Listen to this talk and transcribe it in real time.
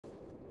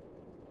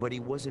But he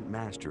wasn't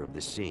master of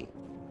the sea.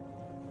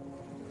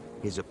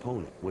 His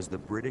opponent was the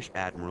British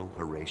Admiral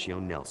Horatio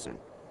Nelson.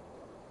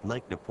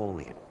 Like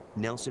Napoleon,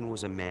 Nelson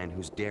was a man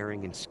whose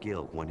daring and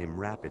skill won him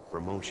rapid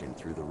promotion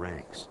through the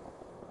ranks.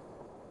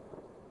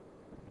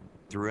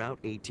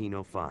 Throughout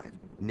 1805,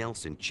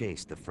 Nelson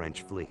chased the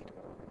French fleet,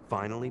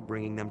 finally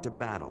bringing them to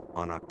battle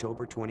on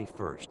October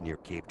 21st near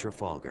Cape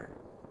Trafalgar.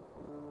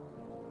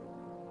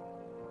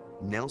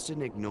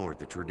 Nelson ignored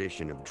the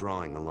tradition of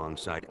drawing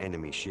alongside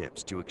enemy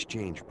ships to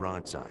exchange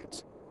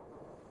broadsides.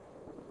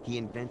 He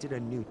invented a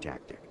new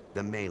tactic,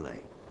 the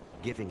melee,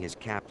 giving his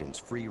captains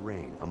free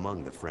rein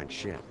among the French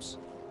ships.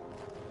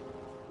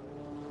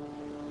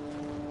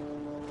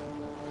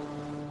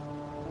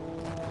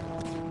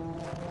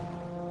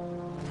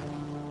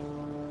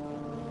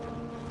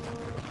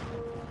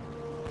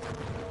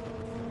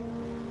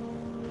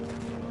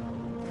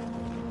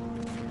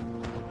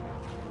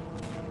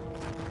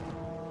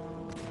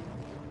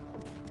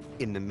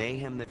 In the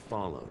mayhem that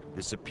followed,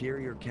 the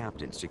superior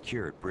captain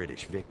secured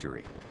British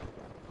victory.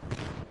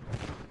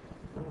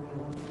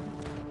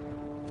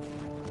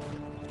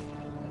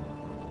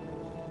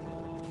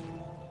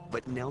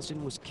 But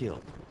Nelson was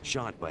killed,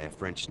 shot by a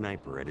French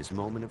sniper at his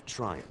moment of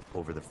triumph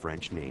over the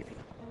French Navy.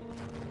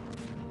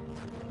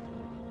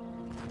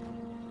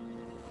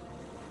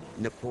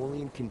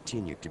 Napoleon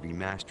continued to be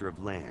master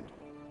of land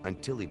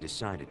until he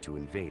decided to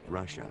invade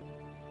Russia.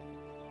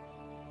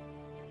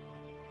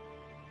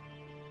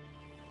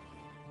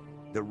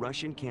 The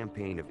Russian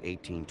campaign of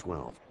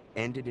 1812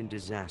 ended in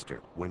disaster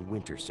when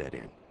winter set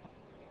in.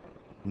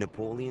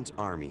 Napoleon's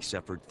army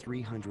suffered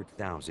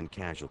 300,000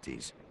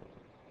 casualties.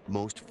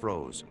 Most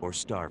froze or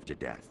starved to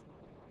death.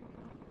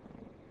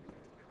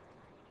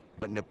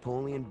 But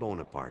Napoleon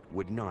Bonaparte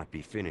would not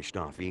be finished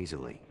off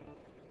easily.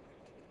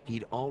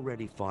 He'd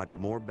already fought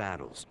more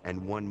battles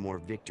and won more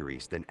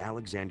victories than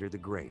Alexander the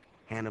Great,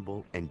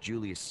 Hannibal, and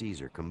Julius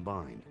Caesar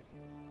combined.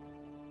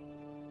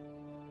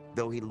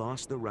 Though he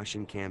lost the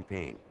Russian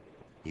campaign,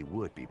 he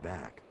would be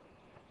back.